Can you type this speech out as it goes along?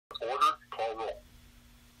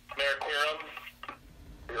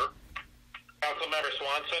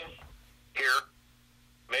Johnson? Here.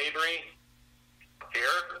 Mabry?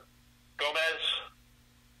 Here. Gomez?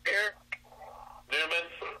 Here. Newman?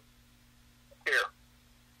 Here.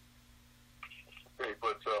 Okay,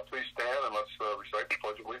 let's please stand and let's recite the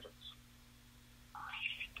Pledge of Allegiance.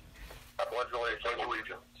 I pledge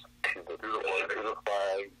allegiance to the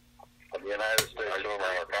flag of the United States of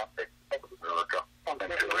America, and to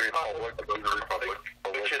the republic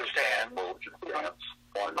for which it stands,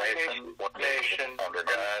 one nation, under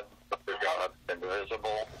God,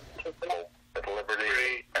 indivisible, with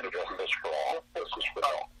liberty and justice for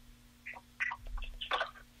all.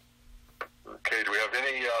 Okay, do we have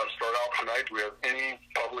any, start off tonight, do we have any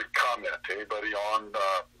public comment? Anybody on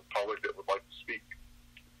public that would like to speak?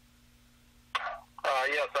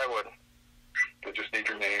 Yes, I would. I just need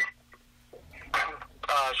your name.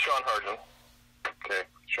 Sean Harden. Okay,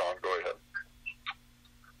 Sean, go ahead.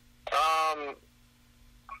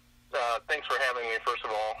 Thanks for having me, first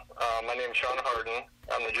of all. My name is Sean Harden.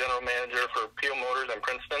 I'm the general manager for Peel Motors in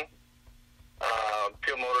Princeton.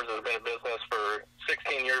 Peel Motors has been in business for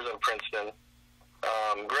 16 years in Princeton.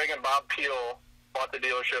 Greg and Bob Peel bought the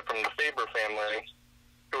dealership from the Faber family,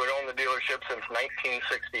 who had owned the dealership since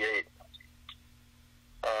 1968.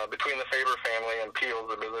 Between the Faber family and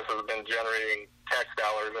Peel's, the business has been generating tax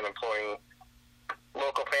dollars and employing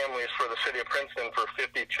local families for the city of Princeton for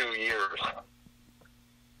 52 years.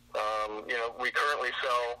 We currently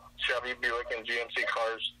sell Chevy, Buick, and GMC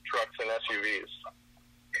cars, trucks, and SUVs.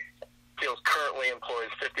 Peel's currently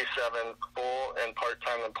employs 57 full and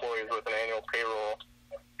part-time employees with an annual payroll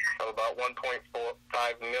of about $1.5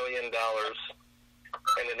 million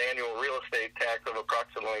and an annual real estate tax of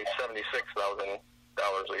approximately $76,000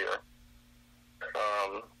 a year.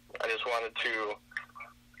 I just wanted to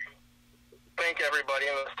thank everybody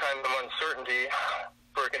in this time of uncertainty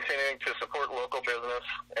for continuing to support local business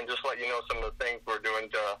and just let you know some of the things we're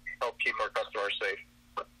doing to help keep our customers safe.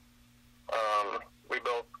 We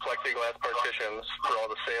built plexiglass partitions for all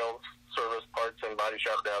the sales, service, parts, and body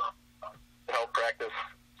shop desks to help practice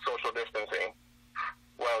social distancing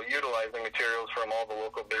while utilizing materials from all the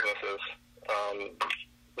local businesses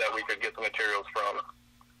that we could get the materials from.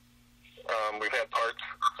 We've had parts,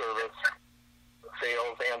 service,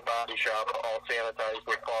 sales, and body shop all sanitized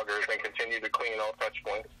with foggers and continue to clean all touch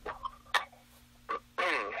points.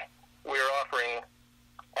 We are offering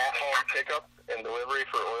at-home pickup and delivery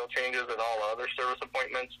for oil changes and all other service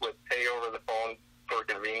appointments with pay over the phone for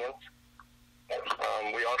convenience.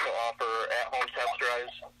 We also offer at-home test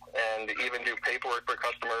drives and even do paperwork for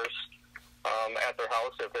customers at their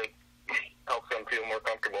house if it helps them feel more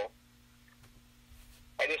comfortable.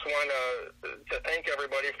 I just want to thank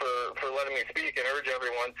everybody for letting me speak and urge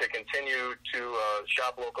everyone to continue to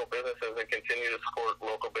shop local businesses and continue to support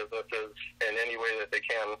local businesses in any way that they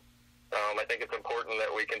can. I think it's important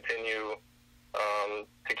that we continue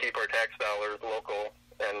to keep our tax dollars local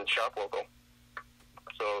and shop local.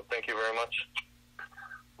 So thank you very much.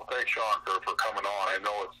 Well, thanks, Sean, for coming on. I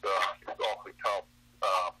know it's awfully tough,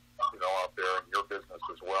 out there in your business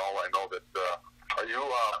as well. I know that, are you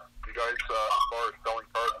guys, as far as selling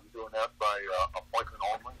cars, are you doing that by appointment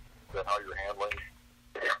only? Is that how you're handling?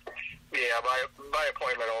 Yeah, by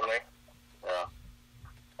appointment only. Yeah.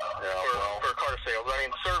 For car sales. I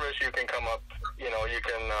mean, service, you can come up, you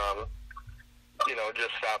can,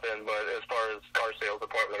 just stop in, but as far as car sales,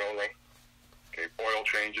 appointment only. Okay, oil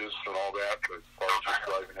changes and all that, as far as just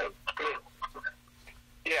driving in?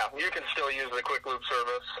 Yeah, you can still use the quick loop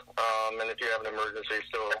service, and if you have an emergency,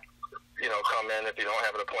 still, come in if you don't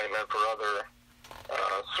have an appointment for other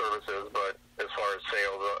services, but as far as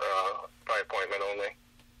sales, by appointment only.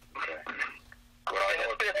 Okay. Well,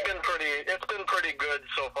 it's been pretty good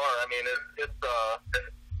so far. I mean,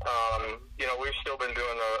 we've still been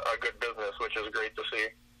doing a good business, which is great to see.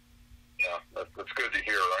 Yeah, that's good to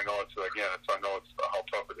hear. I know it's how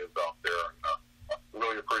tough it is out there. And,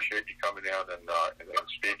 really appreciate you coming in and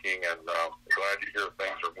speaking, and glad to hear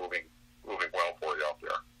things are moving well for you out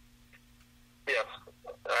there. Yes,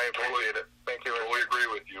 I appreciate it. Thank you. We agree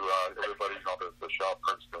with you. Everybody, to shop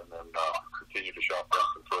Princeton and continue to shop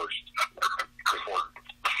Princeton first. It's important.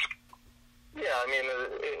 Yeah, I mean,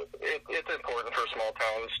 it's important for small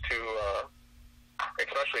towns to,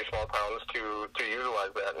 especially small towns, to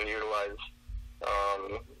utilize that and utilize,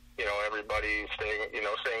 everybody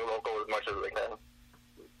staying local as much as they can.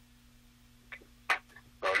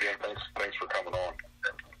 Well, again, thanks for coming on.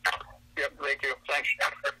 Yep, thank you. Thanks,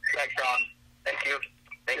 Sean. Thank you.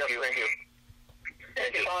 Thank you.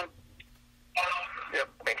 Thank you, Sean. Yep,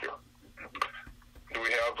 thank you. Do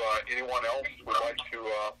we have anyone else who would like to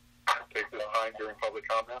take this time during public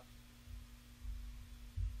comment?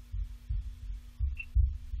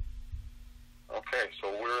 Okay,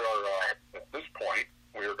 so at this point,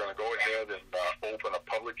 we are going to go ahead and open a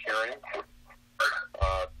public hearing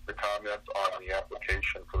to comment on the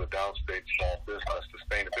application for the Downstate Small Business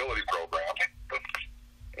Sustainability Program.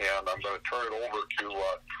 And I'm going to turn it over to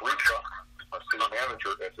Teresa, our city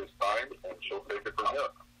manager, at this time, and she'll take it from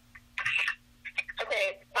here.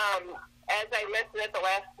 Okay, as I mentioned at the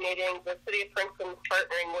last meeting, the City of Princeton is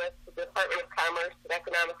partnering with the Department of Commerce and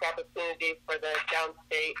Economic Opportunity for the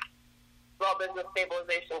Downstate Small Business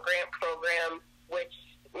Stabilization Grant Program, which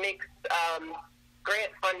makes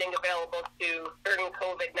grant funding available to certain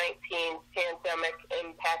COVID-19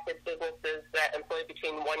 pandemic-impacted businesses that employ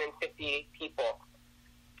between 1 and 50 people.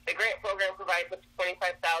 The grant program provides up to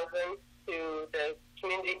 $25,000 to the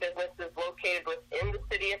community businesses located within the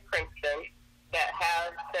City of Princeton that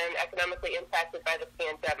have been economically impacted by the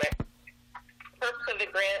pandemic. The purpose of the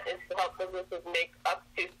grant is to help businesses make up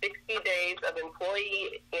to 60 days of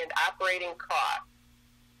employee and operating costs.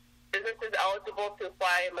 Businesses eligible to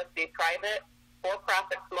apply must be private,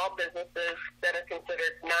 for-profit small businesses that are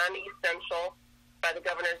considered non-essential by the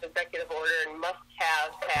governor's executive order and must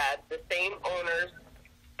have had the same owners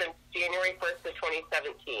since January 1st of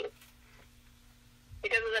 2017.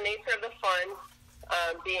 Because of the nature of the fund,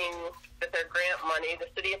 being that they're grant money, the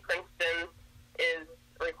City of Princeton is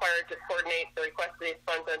required to coordinate the request of these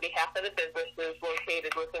funds on behalf of the businesses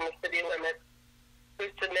located within the city limits who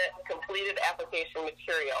submit completed application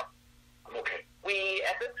material. Okay.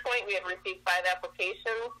 At this point, we have received 5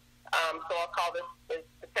 applications, so I'll call this as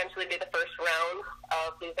potentially be the first round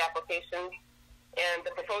of these applications. And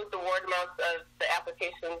the proposed award amounts of the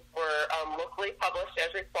applications were locally published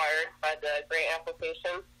as required by the grant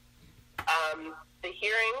application. The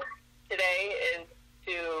hearing today is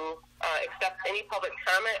to accept any public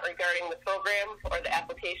comment regarding the program or the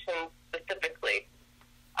application specifically.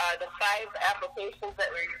 The 5 applications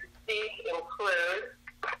that we received include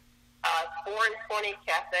 4 and 20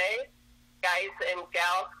 Cafe, Guys and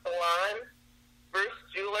Gals Salon, Bruce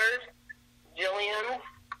Jewelers, Jillian's,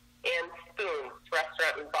 and Spoons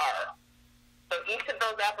Restaurant and Bar. So each of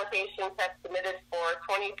those applications have submitted for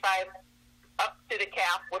 $25,000 up to the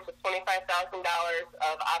cap, which is $25,000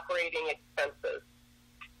 of operating expenses.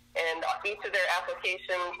 And each of their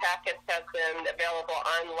application packets have been available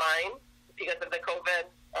online because of the COVID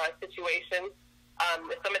situation.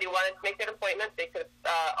 If somebody wanted to make an appointment, they could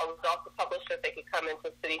also publish that they could come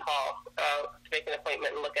into City Hall to make an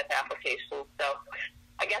appointment and look at the application. So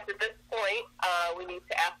I guess at this point, we need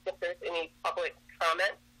to ask if there's any public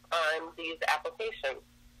comment on these applications.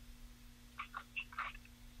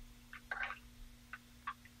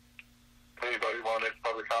 Anybody want to make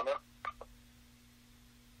public comment?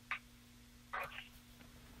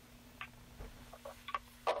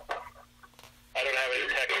 I don't have any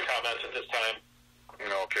technical comments at this time.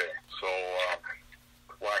 Okay, so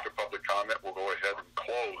lack of public comment, we'll go ahead and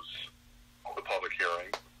close the public hearing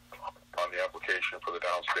on the application for the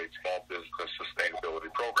Downstate Small Business Sustainability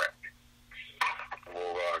Program.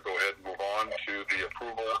 We'll go ahead and move on to the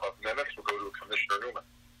approval of minutes. We'll go to Commissioner Newman.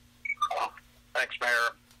 Thanks,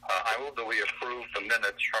 Mayor. I move that we approve the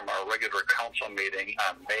minutes from our regular council meeting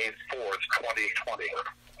on May 4th, 2020.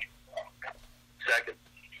 Second.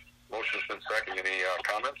 Motion's been second. Any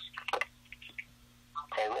comments?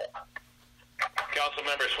 Call roll.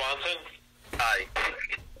 Councilmember Swanson? Aye.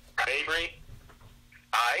 Mabry?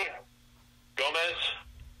 Aye. Gomez?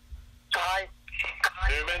 Aye.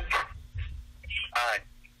 Newman? Aye.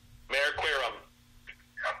 Mayor Querom?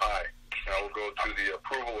 Aye. Now we'll go to the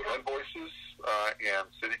approval of invoices and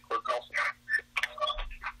City Clerk Nelson.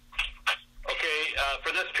 Okay,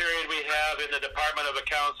 for this period we have in the Department of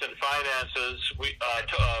Accounts and Finances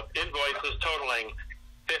invoices totaling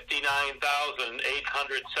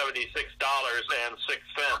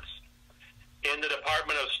 $59,876.06. In the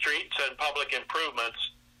Department of Streets and Public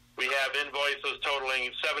Improvements, we have invoices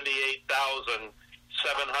totaling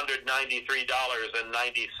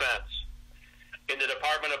 $78,793.90. In the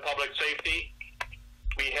Department of Public Safety,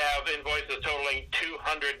 we have invoices totaling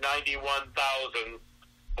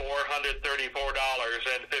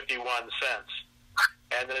 $291,434.51.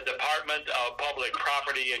 And in the Department of Public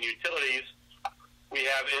Property and Utilities, we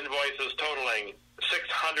have invoices totaling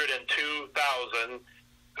 $602,325.99.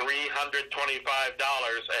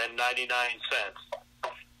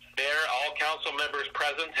 There, all council members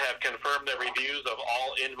present have confirmed their reviews of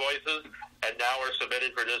all invoices and now are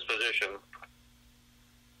submitted for disposition.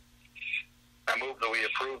 I move that we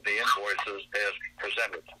approve the invoices as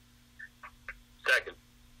presented. Second.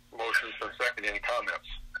 Motion's been second. Any comments?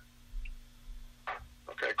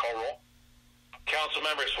 Okay, call roll.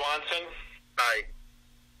 Councilmember Swanson? Aye.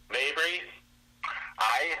 Mabry?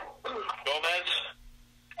 Aye. Gomez?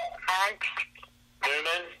 Aye.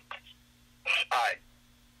 Newman? Aye.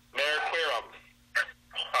 Mayor Querom?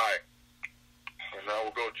 Aye. And now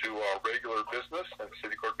we'll go to regular business and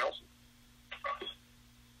City Clerk Nelson.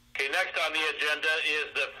 Okay, next on the agenda is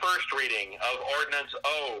the first reading of Ordinance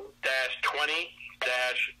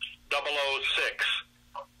O-20-006.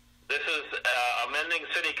 This is amending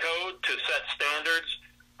City Code to set standards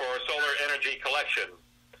for solar energy collection.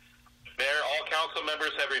 Mayor, all council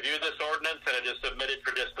members have reviewed this ordinance and it is submitted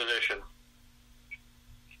for disposition.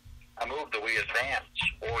 I move that we advance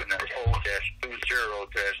Ordinance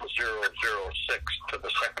O-20-006 to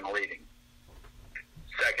the second reading.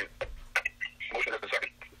 Second. Motion at the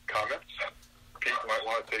second. Comments? Pete, you might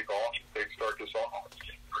want to start this off.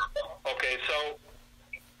 Okay, so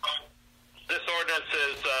this ordinance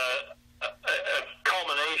is a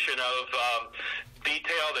culmination of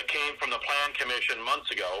detail that came from the Plan Commission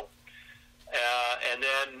months ago. And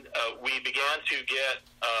then we began to get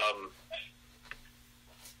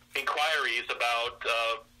inquiries about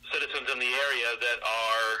citizens in the area that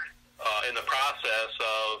are in the process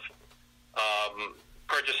of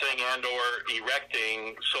purchasing and or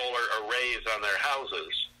erecting solar arrays on their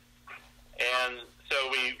houses. And so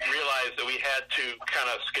we realized that we had to kind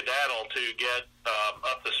of skedaddle to get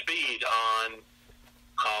up to speed on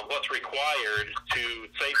what's required to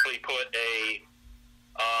safely put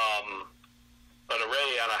an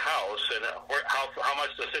array on a house and how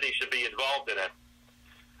much the city should be involved in it.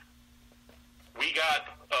 We got,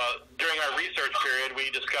 during our research period,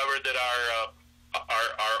 we discovered that our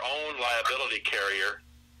own liability carrier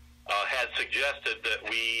had suggested that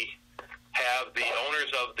we have the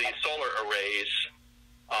owners of the solar arrays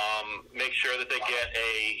make sure that they get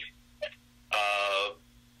a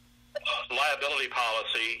liability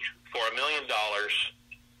policy for $1 million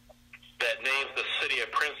that names the city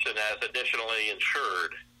of Princeton as additionally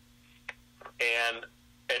insured. And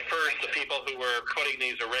at first, the people who were putting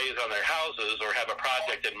these arrays on their houses or have a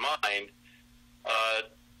project in mind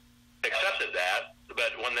accepted that,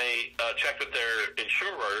 but when they checked with their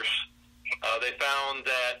insurers, they found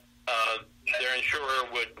that their insurer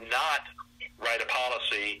would not write a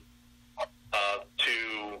policy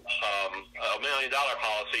to $1 million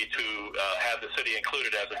policy to have the city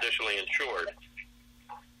included as additionally insured.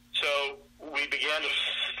 So we began to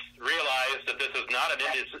realize that this is not an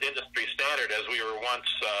industry standard as we were once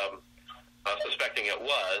suspecting it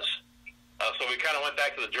was. So we kind of went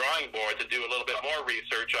back to the drawing board to do a little bit more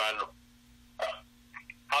research on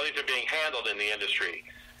how these are being handled in the industry.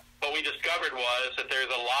 What we discovered was that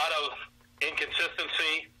there's a lot of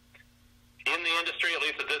inconsistency in the industry, at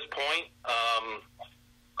least at this point.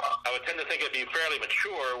 I would tend to think it'd be fairly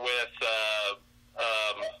mature with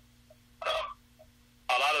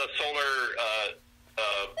a lot of the solar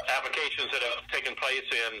applications that have taken place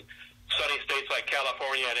in sunny states like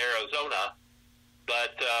California and Arizona,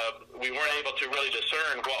 but we weren't able to really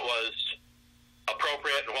discern what was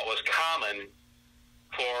appropriate and what was common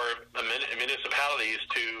for municipalities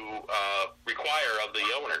to require of the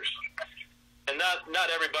owners. And not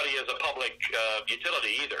everybody is a public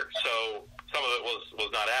utility either, so some of it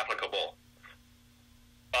was not applicable.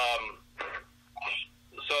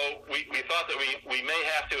 So we thought that we may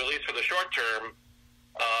have to, at least for the short term,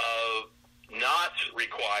 not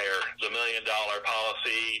require the $1 million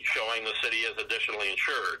policy showing the city as additionally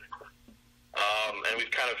insured. And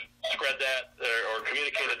we've kind of spread that or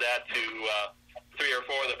communicated that to 3 or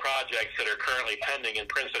 4 of the projects that are currently pending in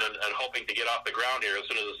Princeton and hoping to get off the ground here as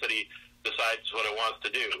soon as the city decides what it wants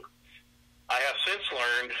to do. I have since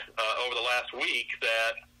learned over the last week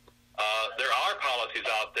that there are policies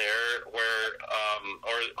out there where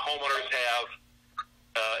or homeowners have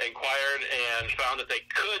inquired and found that they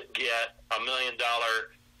could get $1 million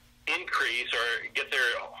increase or get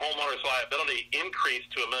their homeowner's liability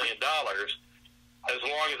increased to $1 million as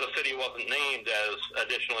long as the city wasn't named as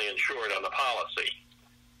additionally insured on the policy.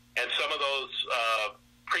 And some of those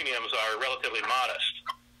premiums are relatively modest.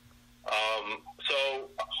 So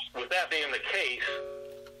with that being the case,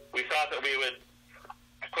 we thought that we would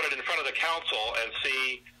put it in front of the council and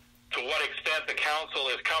see to what extent the council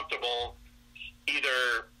is comfortable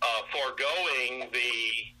either foregoing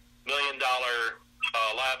the $1 million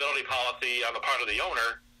liability policy on the part of the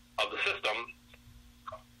owner of the system,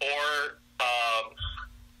 or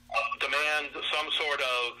demand some sort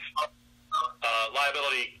of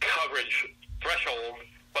liability coverage threshold,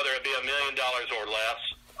 whether it be $1 million or less,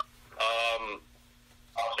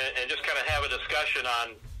 and just kind of have a discussion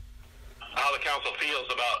on how the council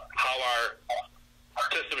feels about how our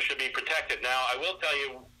system should be protected. Now, I will tell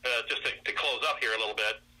you, just to close up here a little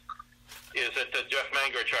bit, is that Jeff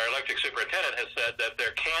Mangrich, our electric superintendent, has said that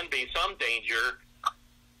there can be some danger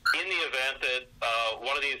in the event that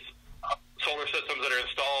one of these solar systems that are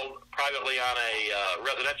installed privately on a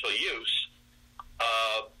residential use,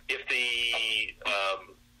 if the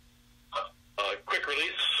quick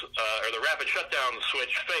release or the rapid shutdown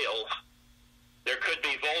switch fails, there could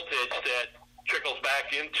be voltage that trickles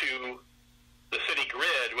back into the city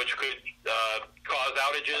grid, which could cause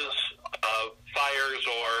outages, fires,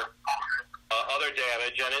 or other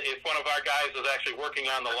damage. And if one of our guys is actually working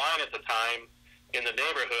on the line at the time in the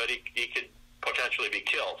neighborhood, he could potentially be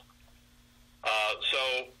killed. So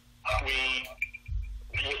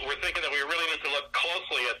we're thinking that we really need to look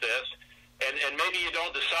closely at this. And maybe you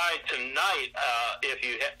don't decide tonight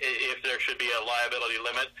if there should be a liability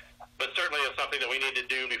limit, but certainly it's something that we need to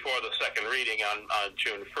do before the second reading on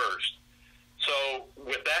June 1st. So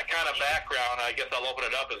with that kind of background, I guess I'll open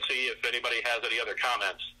it up and see if anybody has any other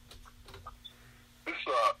comments. This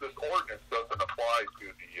ordinance doesn't apply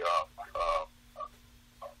to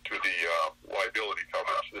the liability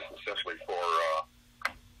coverage. This is simply for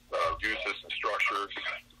uses and structures,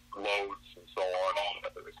 loads, and so on,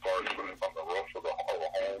 as far as putting on the roof of a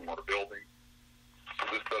home or a building. So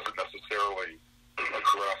this doesn't necessarily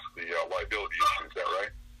address the liability issue. Is that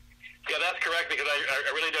right? Yeah, that's correct, because I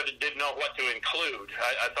really didn't know what to include.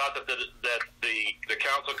 I thought that the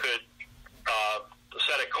council could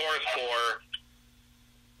set a course for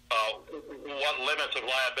what limits of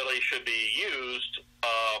liability should be used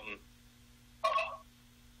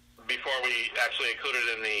before we actually include it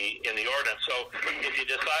in the ordinance. So if you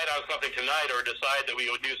decide on something tonight, or decide that we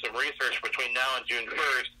would do some research between now and June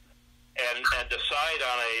 1st and decide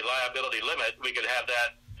on a liability limit, we could have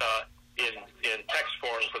that in text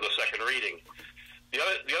form for the second reading. The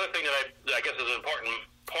other thing that I guess is an important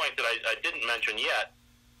point that I didn't mention yet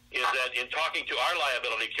is that in talking to our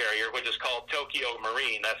liability carrier, which is called Tokyo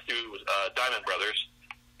Marine, that's through Diamond Brothers,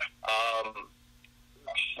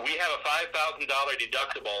 we have a $5,000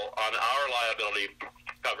 deductible on our liability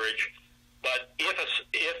coverage, but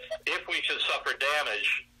if we should suffer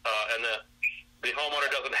damage and the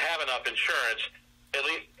homeowner doesn't have enough insurance, at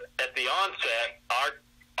least at the onset, our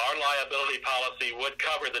liability policy would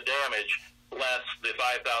cover the damage less the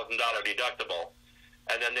 $5,000 deductible,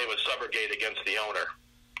 and then they would subrogate against the owner.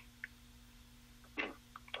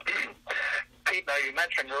 Pete, now you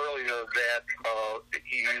mentioned earlier that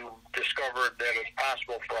you discovered that it's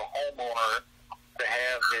possible for a homeowner to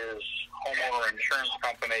have his homeowner insurance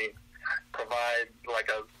company provide like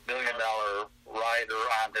 $1 million rider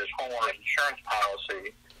on his homeowner's insurance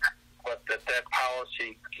policy, but that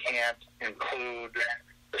policy can't include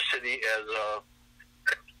the city as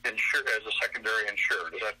a secondary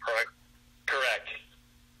insured. Is that correct? Correct.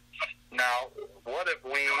 Now, what if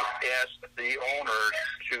we ask the owner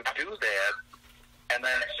to do that and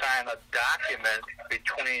then sign a document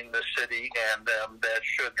between the city and them that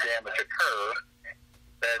should damage occur,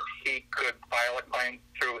 that he could file a claim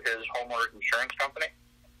through his homeowner's insurance company?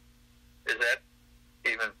 Is that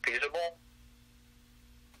even feasible?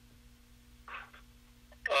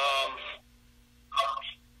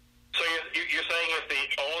 So you're saying if the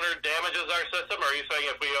owner damages our system, or are you saying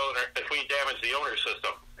if we damage the owner's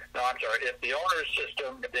system? No, I'm sorry. If the owner's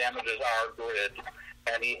system damages our grid,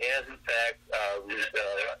 and he has in fact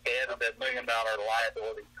added that $1 million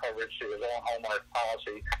liability coverage to his own homeowner's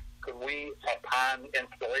policy, could we, upon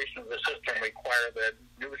installation of the system, require that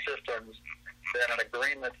new systems, that an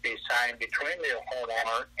agreement be signed between the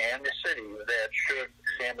homeowner and the city that should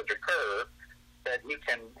damage occur, that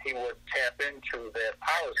he would tap into that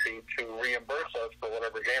policy to reimburse us for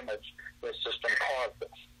whatever damage the system caused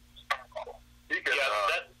us? They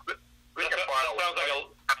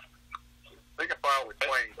can file a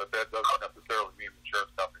claim, but that doesn't necessarily mean the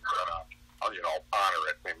insurance company's going to, honor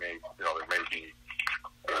it. There may be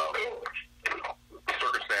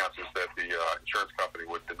circumstances that the insurance company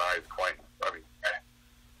would deny the claim. I mean,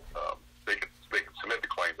 they can submit the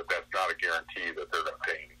claim, but that's not a guarantee that they're going to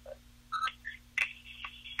pay anything.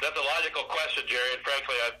 That's a logical question, Jerry, and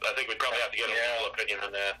frankly, I think we'd probably have to get a legal opinion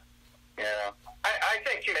on that. Yeah. I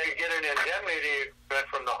think you could get an indemnity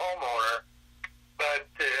from the homeowner, but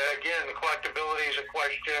again, the collectability is a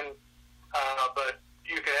question, but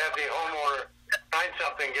you could have the homeowner sign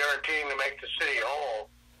something guaranteeing to make the city whole.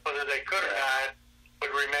 Whether they could or not would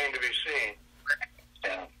remain to be seen.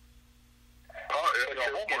 Yeah. The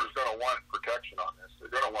homeowner's going to want protection on this. They're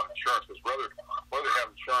going to want insurance, because whether they have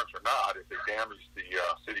insurance or not, if they damage the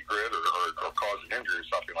city grid or cause an injury or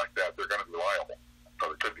something like that, they're going to be liable.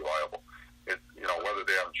 Or they could be liable. Whether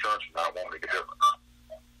they have insurance or not won't make a difference.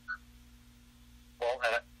 Well,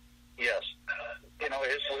 yes.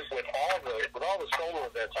 With all the solar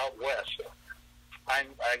that's out west, I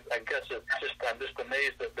guess I'm just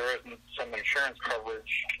amazed that there isn't some insurance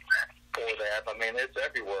coverage for that. I mean, it's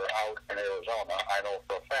everywhere out in Arizona, I know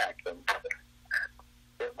for a fact. And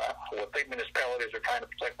I think municipalities are trying to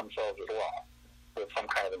protect themselves as well with some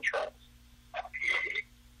kind of insurance.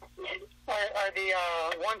 Are the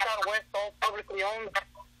ones out west all publicly owned?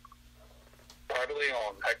 Privately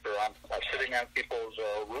owned, Hector. I'm sitting on people's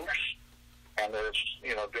roofs, and they're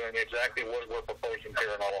doing exactly what we're proposing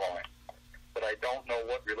here in Illinois. But I don't know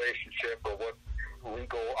what relationship or what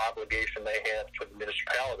legal obligation they have to the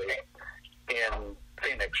municipality in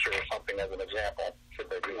Phoenix or something as an example, should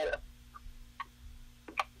they do that.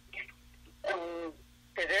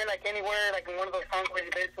 Is there like anywhere, like in one of those towns where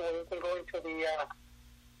you've been to, where you can go into the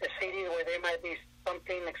city where there might be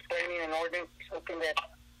something explaining an ordinance, something that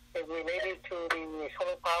is relating to the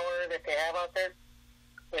solar power that they have out there?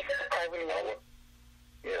 If it's privately owned?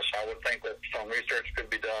 Yes, I would think that some research could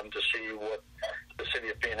be done to see what the city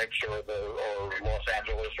of Phoenix or Los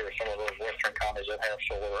Angeles or some of those western counties that have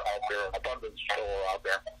solar out there, an abundance of solar out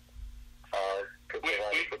there, could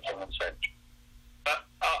provide with some insight.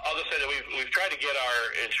 I'll just say that we've tried to get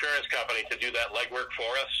our insurance company to do that legwork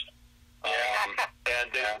for us,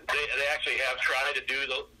 and they actually have tried to do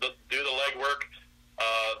the legwork.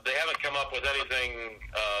 They haven't come up with anything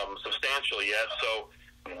substantial yet, so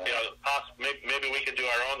maybe we could do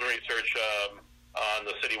our own research on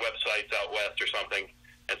the city websites out west or something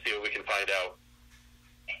and see what we can find out.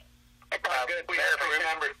 We have to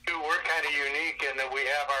remember too, we're kind of unique in that we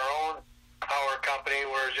have our own power company,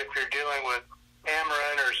 whereas if you're dealing with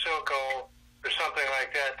Ameren or Silco or something like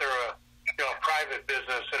that, they're a private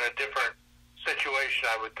business in a different situation,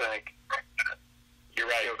 I would think. You're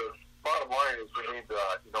right. The bottom line is we need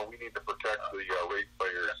to protect the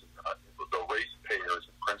ratepayers and the ratepayers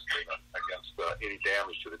in Princeton against any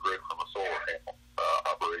damage to the grid from a solar panel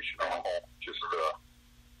operation on a home.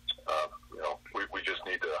 We just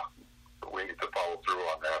need to follow through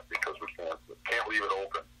on that because we can't leave it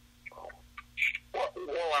open. Well,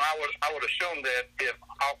 and I would assume that if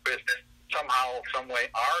somehow, some way,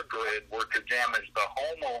 our grid were to damage the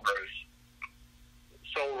homeowner's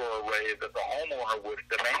solar array, that the homeowner would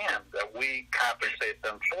demand that we compensate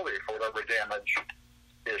them fully for whatever damage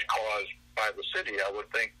is caused by the city. I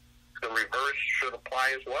would think the reverse should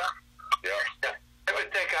apply as well. Yeah. I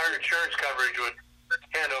would think our insurance coverage would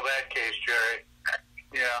handle that case, Jerry.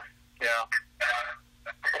 Yeah.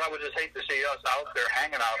 But I would just hate to see us out there,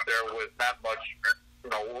 hanging out there with not much,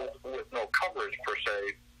 with no coverage per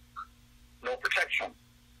se, no protection.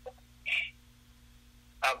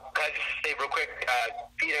 Can I just say real quick,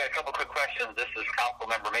 Pete, I got a couple quick questions. This is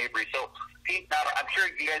Councilmember Mabry. So, Pete, now I'm sure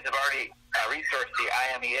you guys have already researched the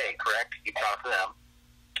IMEA, correct? You talked to them.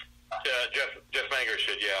 Jeff Manger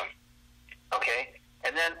should, yeah. Okay.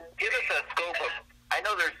 And then give us a scope of, I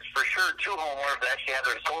know there's for sure 2 homeowners that actually have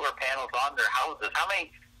their solar panels on their houses. How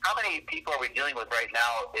many people are we dealing with right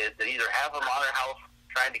now that either have them on their house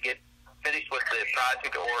trying to get finished with the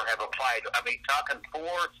project or have applied? I mean, talking 4,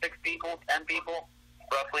 6 people, 10 people,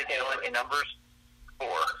 roughly, in numbers? 4.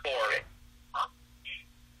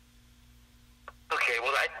 Okay,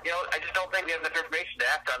 well, I just don't think we have enough information to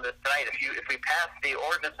act on this tonight. If we pass the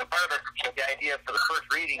ordinance in part of it with the idea for the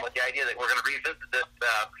first reading, with the idea that we're going to revisit this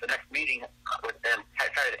the next meeting and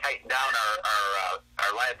try to tighten down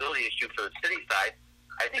our liability issue for the city side,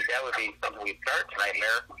 I think that would be something we'd start tonight,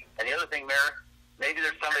 Mayor. And the other thing, Mayor, maybe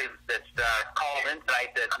there's somebody that's called in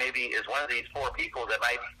tonight that maybe is one of these 4 people that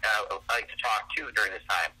might like to talk to during this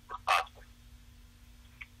time, if possible.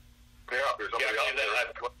 Yeah, there's somebody out there.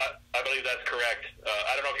 I believe that's correct.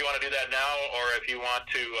 I don't know if you want to do that now or if you want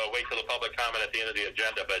to wait till the public comment at the end of the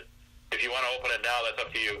agenda, but if you want to open it now, that's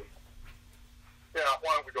up to you. Yeah,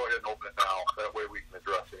 why don't we go ahead and open it now? That way we can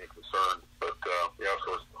address any concerns. But, so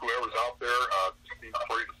whoever's out there, just be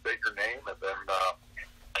free to state your name and then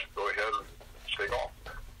go ahead and take off.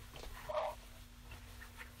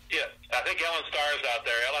 Yeah, I think Ellen Starr's out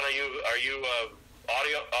there. Ellen, are you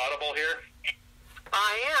audible here?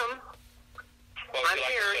 I am. I'm like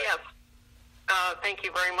here, yes. Thank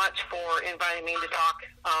you very much for inviting me to talk.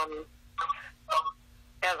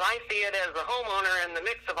 As I see it as a homeowner in the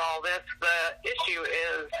mix of all this, the issue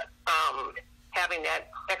is having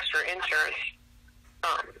that extra insurance,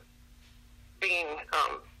 being,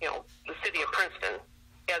 the city of Princeton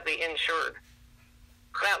as the insured.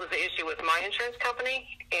 That was the issue with my insurance company,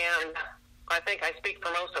 and I think I speak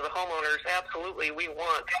for most of the homeowners. Absolutely, we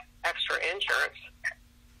want extra insurance.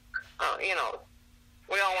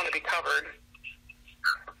 We all want to be covered,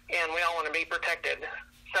 and we all want to be protected.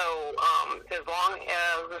 So as long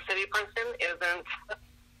as the city of Princeton isn't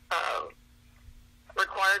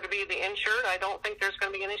required to be the insured, I don't think there's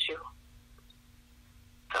going to be an issue.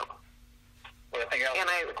 So, well, and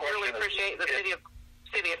I really appreciate the city of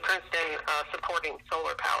Princeton supporting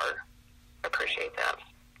solar power. Appreciate that.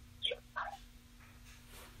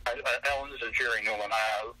 Ellen, this is Jerry Newman.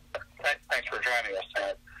 Thanks for joining us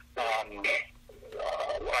tonight. I'm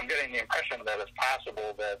getting the impression that it's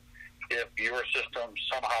possible that if your system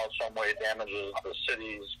somehow, some way damages the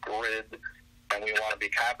city's grid and we want to be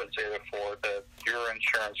compensated for it, that your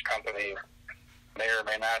insurance company may or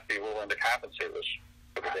may not be willing to compensate us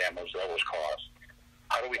for the damage that was caused.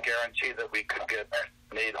 How do we guarantee that we could get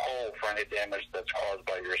made whole for any damage that's caused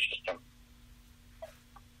by your system?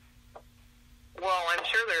 Well, I'm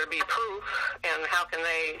sure there would be proof, and how can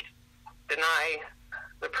they deny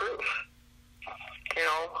the proof? You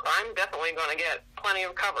know, I'm definitely going to get plenty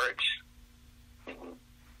of coverage,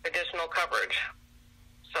 additional coverage.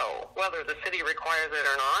 So whether the city requires it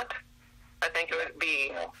or not, I think it would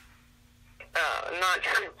be not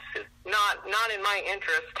in my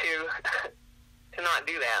interest to not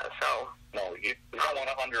do that. So no, you don't want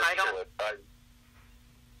to undersell it.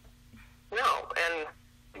 No, and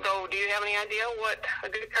so do you have any idea what a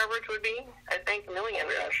good coverage would be? I think $1 million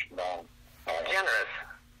is generous.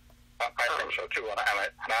 I think so too, and I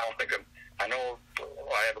don't think I know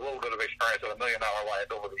I have a little bit of experience with $1 million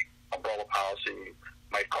liability umbrella policy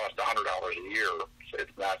might cost $100 a year. So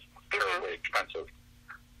it's not terribly expensive.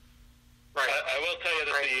 Right. I will tell you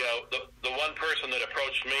that the one person that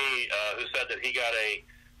approached me who said that he got a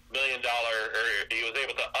 $1 million, or he was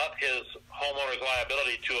able to up his homeowner's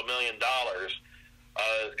liability to $1 million, is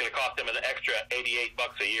going to cost him an extra $88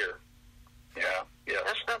 a year. Yeah.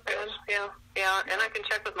 That's not bad. Yeah. And I can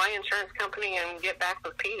check with my insurance company and get back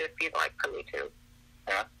with Pete if you'd like for me to.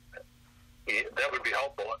 Yeah. That would be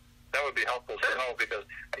helpful. That would be helpful to know, because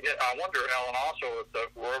I wonder, Alan, also if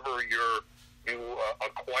wherever you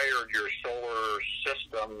acquired your solar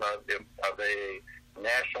system of a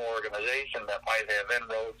national organization that might have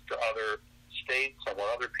inroads to other states and what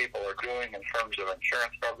other people are doing in terms of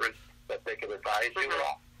insurance coverage, that they could advise you at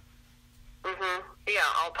all. Yeah,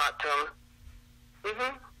 I'll talk to them. So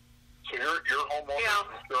your homeowner's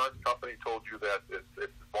insurance company told you that as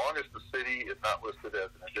long as the city is not listed as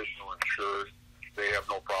an additional insured, they have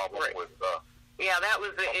no problem with. Yeah, that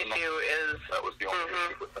was the issue. That was the only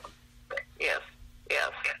issue with them. Yes.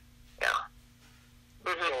 Yeah.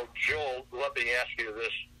 So, Joel, let me ask you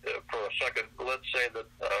this for a second. Let's say that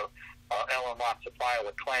Ellen wants to file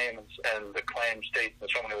a claim, and the claim states in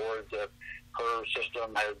so many words that her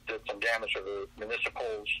system did some damage to the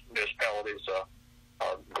municipality's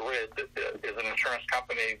grid. Is an insurance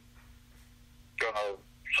company going to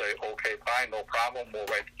say, okay, fine, no problem, we'll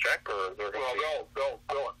write the check, or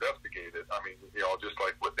they'll investigate it. I mean, just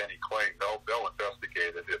like with any claim, they'll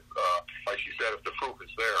investigate it. If, like she said, if the proof is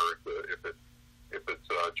there, if it's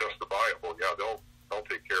justifiable, they'll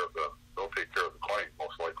take care of the claim,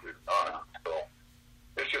 most likely not. So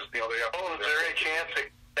it's just they have. Is there any chance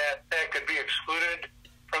that could be excluded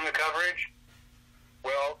from the coverage?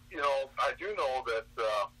 Well, I do know that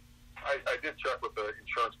I did check with the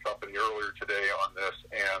insurance company earlier today on this,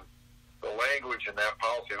 and the language in that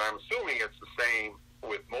policy, and I'm assuming it's the same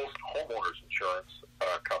with most homeowners insurance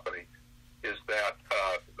company, is that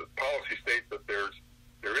the policy states that there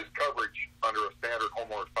is coverage under a standard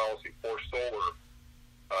homeowners policy for solar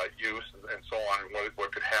use and so on, and what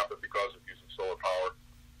could happen because of using solar power.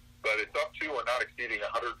 But it's up to or not exceeding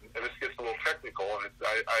 100, and this gets a little technical, and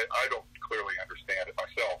I don't clearly understand it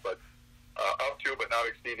myself, but up to but not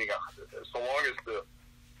exceeding, so long as the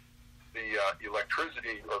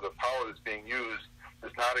electricity or the power that's being used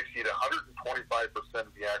does not exceed 125%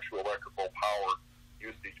 of the actual electrical power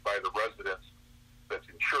usage by the residents that's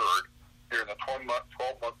insured during the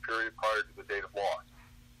 12-month period prior to the date of loss.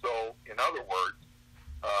 So, in other words,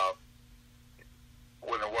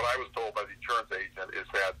 what I was told by the insurance agent is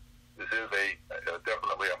that this is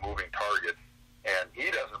definitely a moving target, and he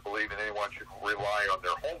doesn't believe that anyone should rely on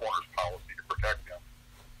their homeowner's policy to protect them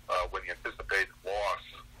when the anticipated loss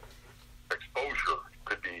exposure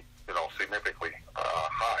could be, significantly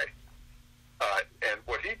high. And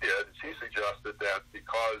what he did is he suggested that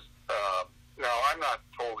because now I'm not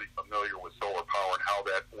totally familiar with solar power and how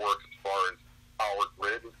that works as far as our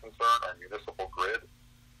grid is concerned, our municipal grid.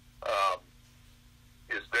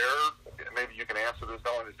 Is there, maybe you can answer this,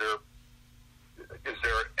 Ellen, is there,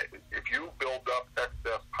 if you build up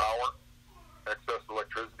excess power, excess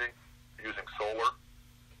electricity using solar,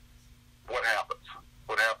 what happens?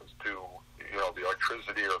 What happens to, the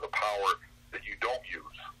electricity or the power that you don't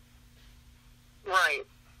use? Right.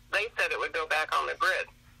 They said it would go back on the grid.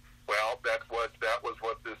 Well, that was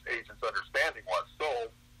what this agent's understanding was.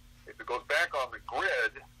 So goes back on the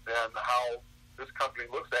grid, then how this company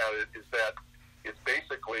looks at it is that it's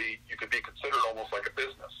basically, you could be considered almost like a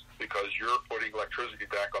business because you're putting electricity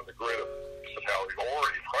back on the grid of a municipality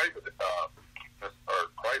or a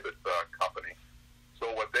private company.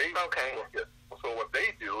 So what they look at, so what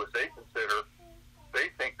they do is they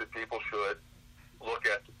think that people should look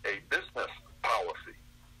at a business policy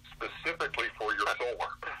specifically for your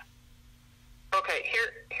solar. Okay,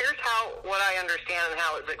 here's what I understand and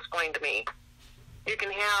how it's explained to me. You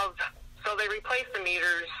can have, so they replace the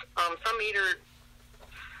meters.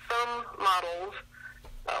 Some models,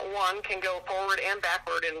 one can go forward and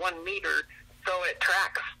backward in one meter, so it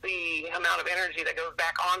tracks the amount of energy that goes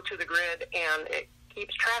back onto the grid, and it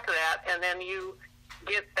keeps track of that, and then you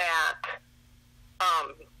get that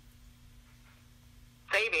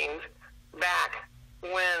savings back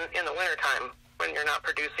when in the wintertime when you're not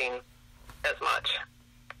producing as much.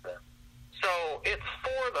 So it's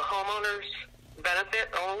for the homeowner's benefit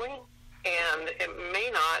only, and it may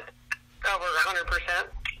not cover 100%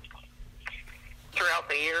 throughout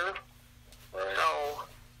the year. Right. So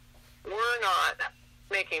we're not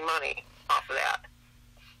making money off of that.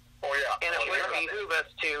 Oh, yeah. And it would behoove us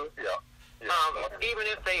to, even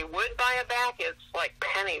if they would buy it back, it's like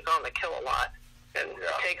pennies on the kilowatt. And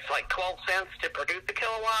it takes like 12 cents to produce a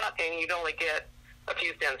kilowatt, and you'd only get a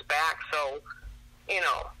few cents back. So,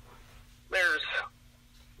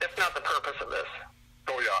 that's not the purpose of this.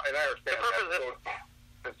 Oh, yeah, and I understand the purpose that.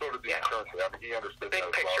 And so did the insurance. I mean, he understood big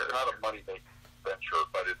that as picture. well. It's not a money-making venture,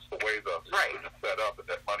 but it's the way the system is set up, and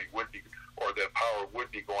that money would be, or that power would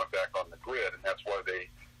be going back on the grid, and that's why they,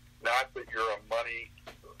 not that you're a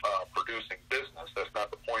money-producing business, that's not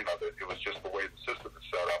the point of it. It was just the way the system is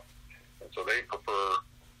set up. And so they prefer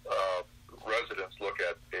residents look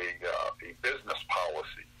at a business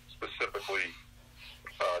policy specifically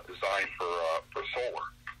designed for solar,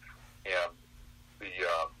 and the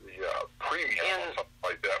premium on something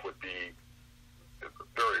like that would be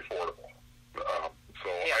very affordable.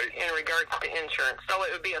 In regards to insurance, so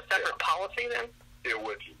it would be a separate policy then. It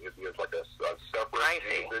would be. It's like a separate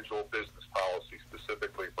individual business policy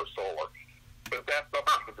specifically for solar. But that's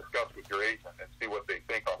something to discuss with your agent and see what they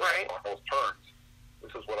think on those terms.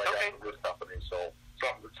 This is what I got from this company, so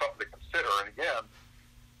something to consider. And again,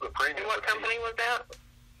 the premium. And what company was that?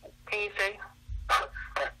 Can you say?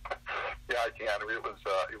 Yeah, I can.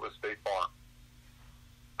 It was State Farm.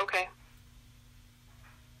 Okay.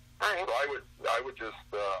 All right. So I would just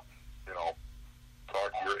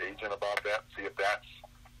talk to your agent about that, see if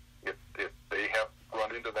they have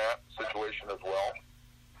run into that situation as well.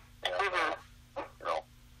 And,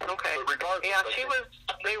 Okay. But regardless,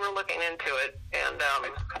 they were looking into it, and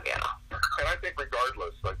And I think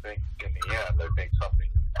regardless, in the end, something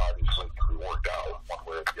obviously can be worked out one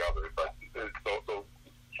way or the other. But the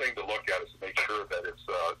thing to look at is to make sure that it's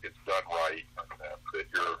done right, and that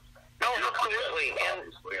you're absolutely,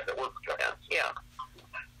 obviously, and that we're protected. Yeah.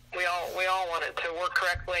 We all want it to work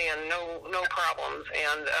correctly and no problems.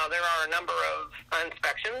 And there are a number of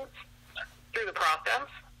inspections through the process.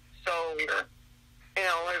 So,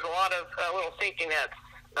 there's a lot of little safety nets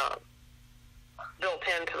built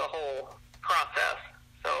into the whole process.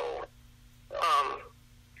 So,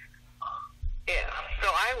 So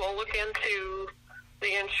I will look into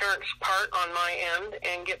the insurance part on my end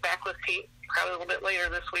and get back with Pete probably a little bit later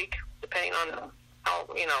this week, depending on how,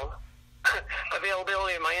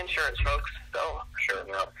 availability of my insurance folks. So sure.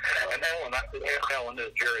 Yeah. And Ellen, this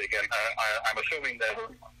is Jerry again. I'm assuming that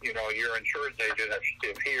your insurance agent,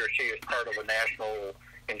 if he or she is part of a national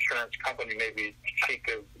insurance company, maybe she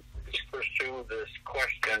could pursue this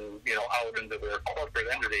question, out into their corporate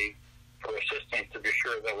entity for assistance to be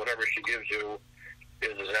sure that whatever she gives you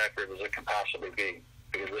is as accurate as it can possibly be,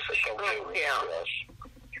 because this is so new for us.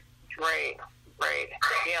 Right.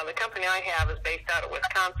 Yeah, the company I have is based out of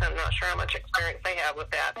Wisconsin. I'm not sure how much experience they have with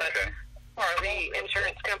that, but the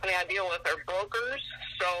insurance company I deal with are brokers,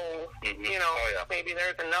 so maybe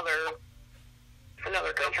there's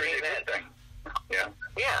another company that. Yeah.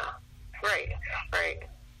 Right.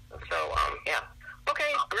 So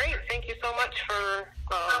Okay, great. Thank you so much for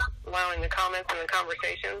allowing the comments and the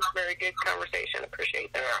conversation. Very good conversation.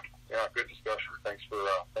 Appreciate that. Yeah, good discussion. Thanks for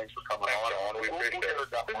coming on. We appreciate it.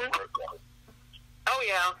 Oh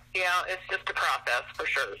yeah. It's just a process for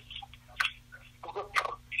sure. So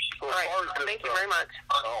all right. Thank you very much.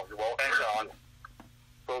 Oh, you're welcome. Thanks, Alan.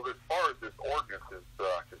 So as far as this ordinance is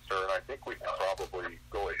concerned, I think we can probably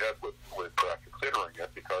go ahead with considering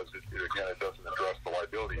it, because it doesn't address the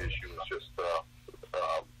liability issue. It's just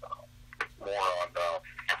more on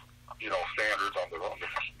standards on the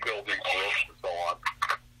buildings, roofs, and so on,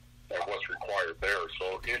 and what's required there.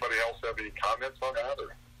 So anybody else have any comments on that?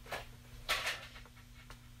 Or?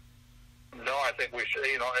 No, I think we should,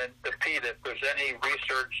 and Pete, if there's any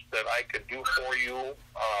research that I could do for you,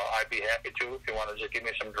 I'd be happy to. If you want to just give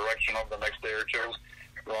me some direction over the next day or two,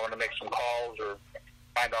 if you want to make some calls or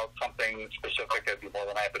find out something specific, I'd be more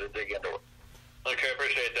than happy to dig into it. Okay,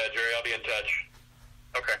 appreciate that, Jerry. I'll be in touch.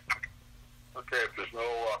 Okay. Okay, if there's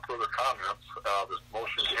no further comments, this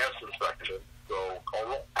motion has been seconded, so call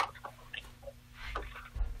roll.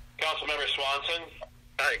 Councilmember Swanson?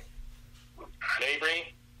 Aye.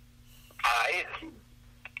 Mabry? Aye.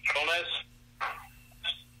 Gomez?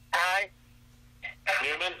 Aye.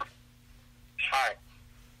 Newman? Aye.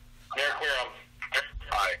 Mayor Querom?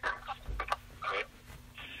 Aye.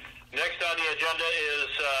 Next on the agenda is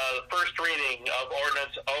first reading of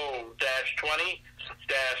ordinance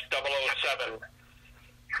O-20-007.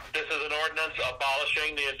 This is an ordinance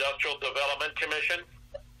abolishing the Industrial Development Commission.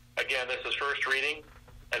 Again, this is first reading.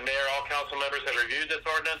 And Mayor, all council members have reviewed this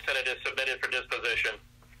ordinance and it is submitted for disposition.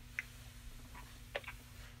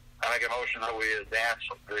 I make a motion that we advance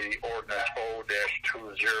the ordinance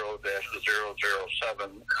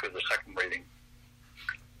O-20-007 to the second reading.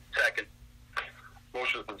 Second.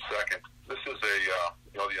 Motion's been second. This is the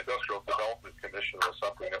Industrial Development Commission was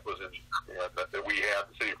something that was that we had,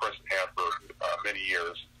 the city of Princeton had for many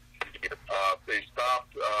years. They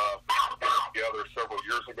stopped together several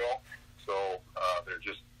years ago, so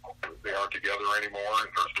they aren't together anymore,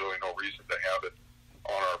 and there's really no reason to have it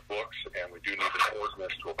on our books, and we do need an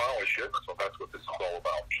ordinance to abolish it, so that's what this is all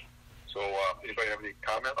about. So, anybody have any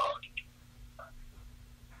comments?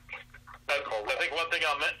 I think one thing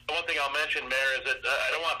I'll mention, Mayor, is that I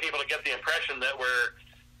don't want people to get the impression that we're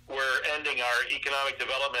ending our economic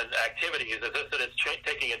development activities. It's just that it's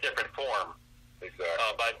taking a different form.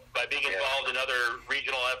 Exactly. By being involved in other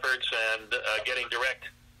regional efforts and getting direct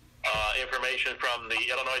information from the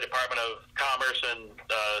Illinois Department of Commerce and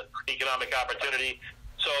Economic Opportunity.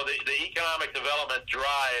 So the economic development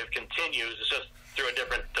drive continues. It's just through a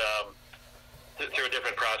different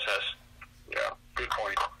process. Yeah, good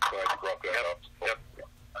point. Glad you brought that up. Yep.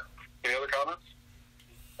 Any other comments?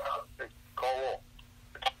 Call roll.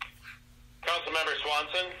 Councilmember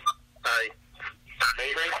Swanson? Aye.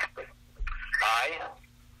 Mabry? Aye.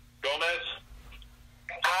 Gomez?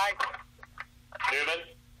 Aye. Newman?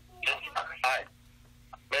 Aye.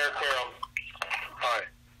 Mayor Querom? Aye.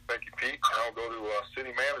 Thank you, Pete. Now I'll go to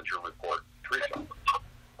City Manager report. Teresa.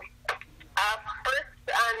 First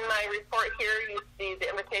on my report here, you see the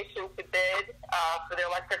invitation to bid for the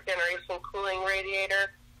electric generation cooling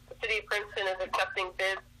radiator. The City of Princeton is accepting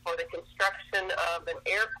bids for the construction of an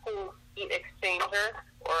air-cooled heat exchanger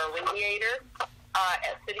or a radiator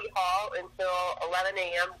at City Hall until 11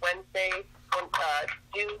 a.m. Wednesday,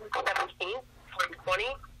 June 17th,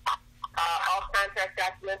 2020. All contract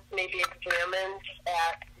documents may be examined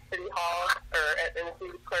at City Hall or in the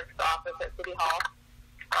city clerk's office at City Hall.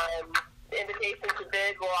 The invitation to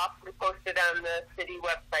bid will also be posted on the city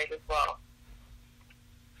website as well.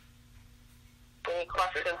 Any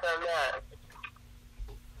questions on that?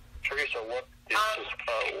 Teresa, what is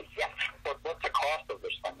yes. what's the cost of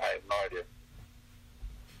this thing? I have no idea.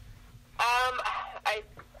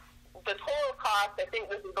 The total cost, I think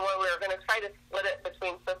this is the one we were going to try to split it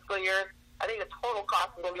between fiscal years. I think the total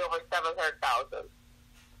cost is going to be over $700,000.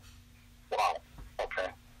 Wow. Okay.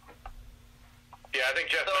 Yeah, I think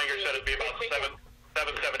Jeff Menger said it'd be about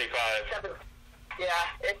 $775. Yeah,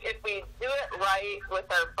 if we do it right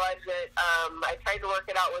with our budget, I tried to work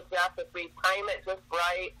it out with Jeff. If we time it just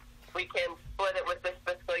right, we can split it with this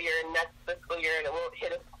fiscal year and next fiscal year, and it won't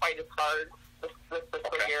hit us quite as hard this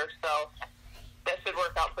fiscal year. So that should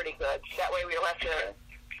work out pretty good. That way we don't have to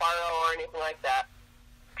borrow or anything like that.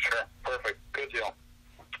 Sure. Perfect. Good deal.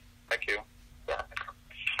 Thank you. Yeah.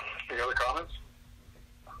 Any other comments?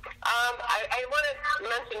 I want to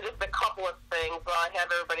mention just a couple of things while I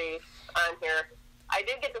have everybody on here. I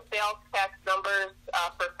did get the sales tax numbers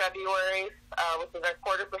for February, which is our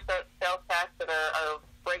 0.25% sales tax and our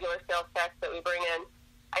regular sales tax that we bring in.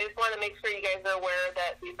 I just want to make sure you guys are aware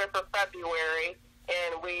that these are for February,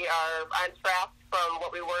 and we are on track from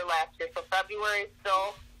what we were last year. So February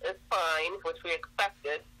still is fine, which we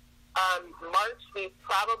expected. March, we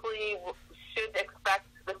probably should expect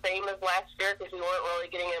the same as last year because we weren't really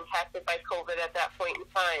getting impacted by COVID at that point in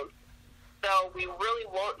time. So we really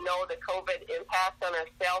won't know the COVID impact on our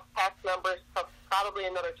sales tax numbers for probably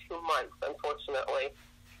another 2 months, unfortunately.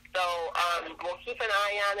 So we'll keep an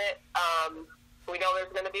eye on it. We know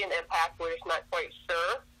there's going to be an impact. We're just not quite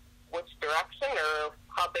sure which direction or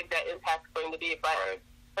how big that impact's going to be. But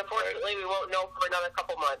unfortunately, we won't know for another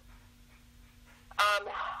couple months.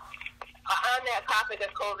 on that topic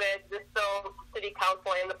of COVID, just so City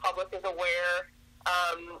Council and the public is aware,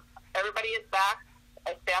 everybody is back.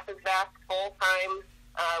 Staff is back full-time,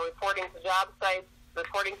 reporting to job sites,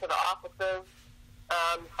 reporting to the offices,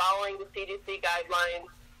 following the CDC guidelines.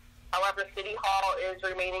 However, City Hall is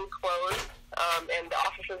remaining closed, and the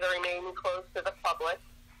offices are remaining closed to the public.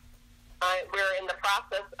 We're in the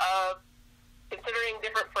process of considering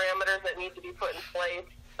different parameters that need to be put in place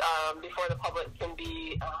before the public can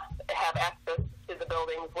have access to the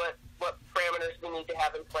buildings, what parameters we need to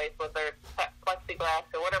have in place, whether it's plexiglass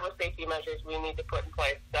or whatever safety measures we need to put in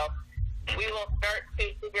place. So we will start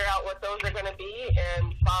to figure out what those are going to be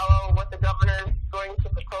and follow what the governor is going to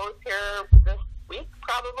propose here this week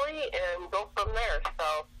probably and go from there.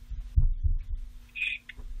 So,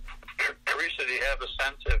 Teresa, do you have a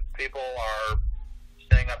sense if people are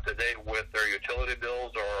staying up to date with their utility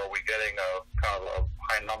bills, or are we getting a kind of a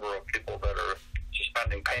high number of people that are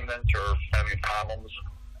suspending payments or having problems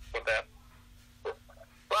with that?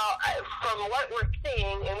 Well, from what we're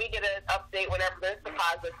seeing, and we get an update whenever there's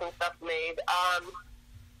deposits and stuff made,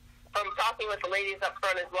 from talking with the ladies up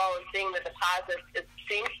front as well and seeing the deposits, it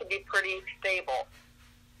seems to be pretty stable.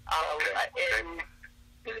 And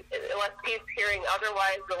unless he's hearing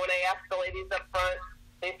otherwise, but when I ask the ladies up front,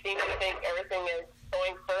 they seem to think everything is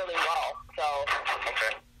going fairly well. So,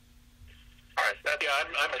 okay. All right.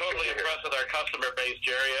 I'm totally impressed with our customer base,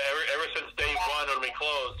 Jerry. Ever since day one when we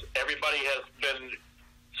closed, everybody has been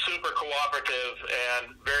super cooperative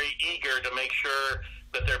and very eager to make sure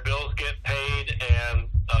that their bills get paid, and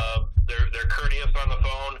they're courteous on the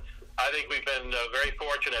phone. I think we've been very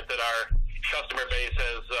fortunate that our customer base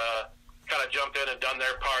has kind of jumped in and done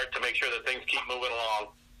their part to make sure that things keep moving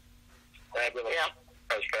along. Fabulous. Yeah.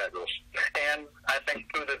 That's fabulous. And I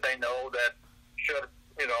think, too, that they know that should,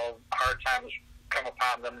 hard times come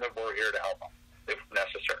upon them, that we're here to help them if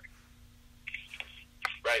necessary.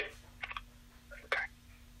 Right. Okay.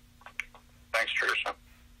 Thanks, Teresa.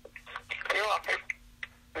 You're welcome.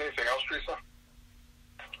 Anything else, Teresa?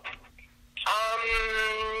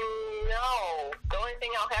 No. The only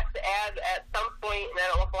thing I'll have to add at some point, and I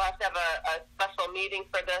don't know if we'll have to have a special meeting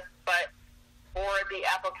for this, but for the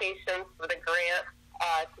applications for the grant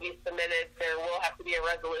to be submitted, there will have to be a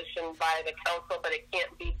resolution by the council, but it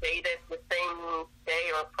can't be dated the same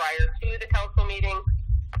day or prior to the council meeting.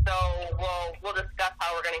 So we'll discuss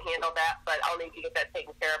how we're going to handle that, but I'll need to get that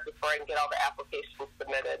taken care of before I can get all the applications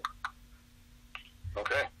submitted.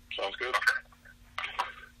 Okay, sounds good.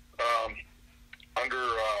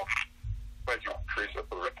 Thank you, Teresa,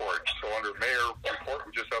 for the report. So under mayor report,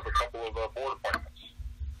 we just have a couple of board appointments.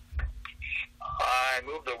 I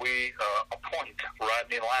move that we appoint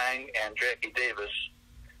Rodney Lang and Jackie Davis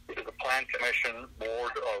to the Plan Commission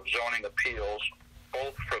Board of Zoning Appeals,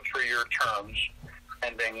 both for 3-year terms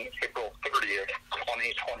ending April 30th,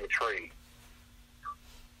 2023.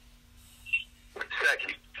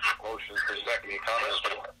 Second. Motion for second. Any comments?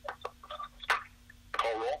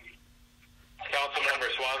 Call roll. Councilmember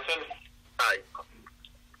Swanson? Aye.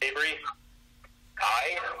 Avery?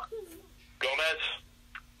 Aye. Gomez?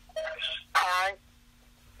 Aye.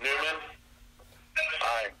 Newman?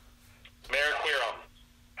 Aye. Mayor Querom?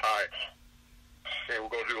 Aye. Okay, we'll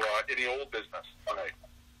go to any old business tonight.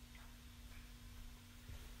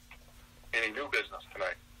 Any new business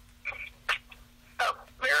tonight?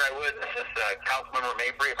 Mayor, I would. This is Councilmember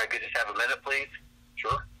Mabry. If I could just have a minute, please.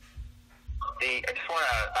 Sure. I just want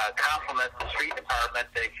to compliment the street department.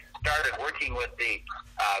 They started working with the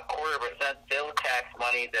 0.25% sales tax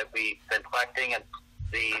money that we've been collecting, and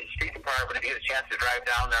the street department, if you get a chance to drive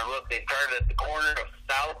down there and look, they started at the corner of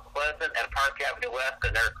South Pleasant and Park Avenue West,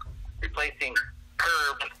 and they're replacing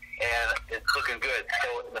curbs, and it's looking good.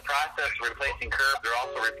 So in the process of replacing curbs, they're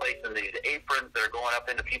also replacing these aprons that are going up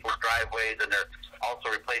into people's driveways, and they're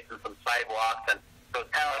also replacing some sidewalks. And so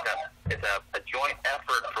it's kind of like a joint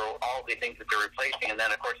effort for all the things that they're replacing. And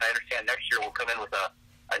then, of course, I understand next year we'll come in with a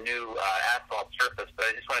new asphalt surface. But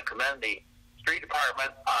I just want to commend the street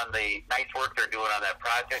department on the nice work they're doing on that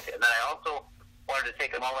project. And then I also wanted to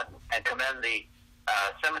take a moment and commend the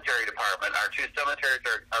cemetery department. Our 2 cemeteries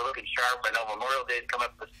are looking sharp. I know Memorial Day is coming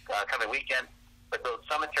up this coming weekend, but those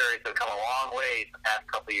cemeteries have come a long way the past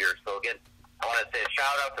couple of years. So again, I want to say a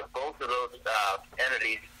shout out to both of those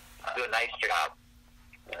entities. Do a nice job.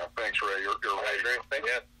 Yeah, thanks, Ray. You're right.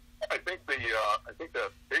 I think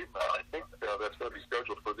that's going to be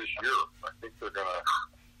scheduled for this year. I think they're going to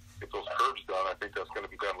get those curbs done. I think that's going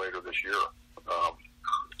to be done later this year.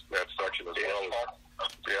 That section as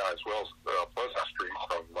well as Pleasant Street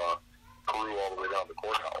from Peru all the way down to the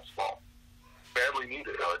courthouse. Well, badly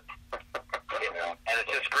needed. And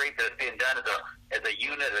it's just great that it's being done as a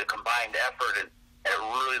unit unit, a combined effort, and it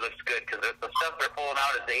really looks good because the stuff they're pulling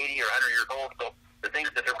out is 80 or 100 years old. So the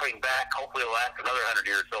things that they're putting back hopefully will last another 100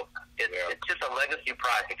 years. So it's just a legacy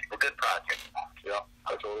project. It's a good project. Yeah,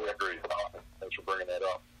 I totally agree. Thanks for bringing that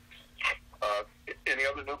up. Any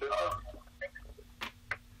other new business?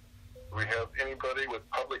 Do we have anybody with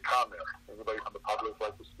public comment? Anybody from the public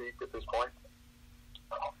like to speak at this point?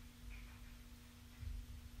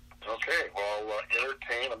 Okay, well, I'll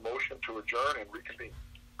entertain a motion to adjourn and reconvene.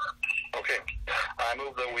 Okay, I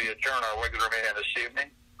move that we adjourn our regular meeting this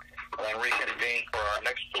evening and reconvene for our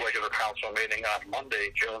next regular council meeting on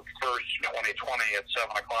Monday, June 1st, 2020 at 7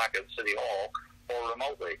 o'clock at City Hall or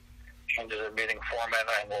remotely. Changes in meeting format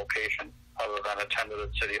and location other than attended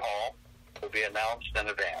at City Hall will be announced in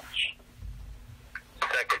advance.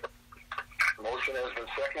 Second. Motion has been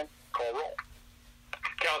second. Call roll.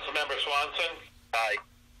 Councilmember Swanson? Aye.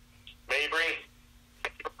 Mabry?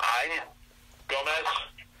 Aye. Gomez?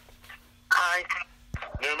 Aye.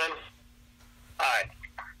 Newman? Aye.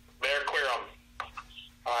 Mayor Querom?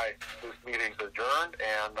 Aye. This meeting's adjourned,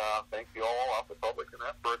 and thank you all out the public and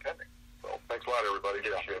that for attending. So thanks a lot, everybody.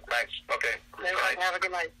 Appreciate it. Thanks. Okay. Everyone have a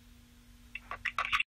good night.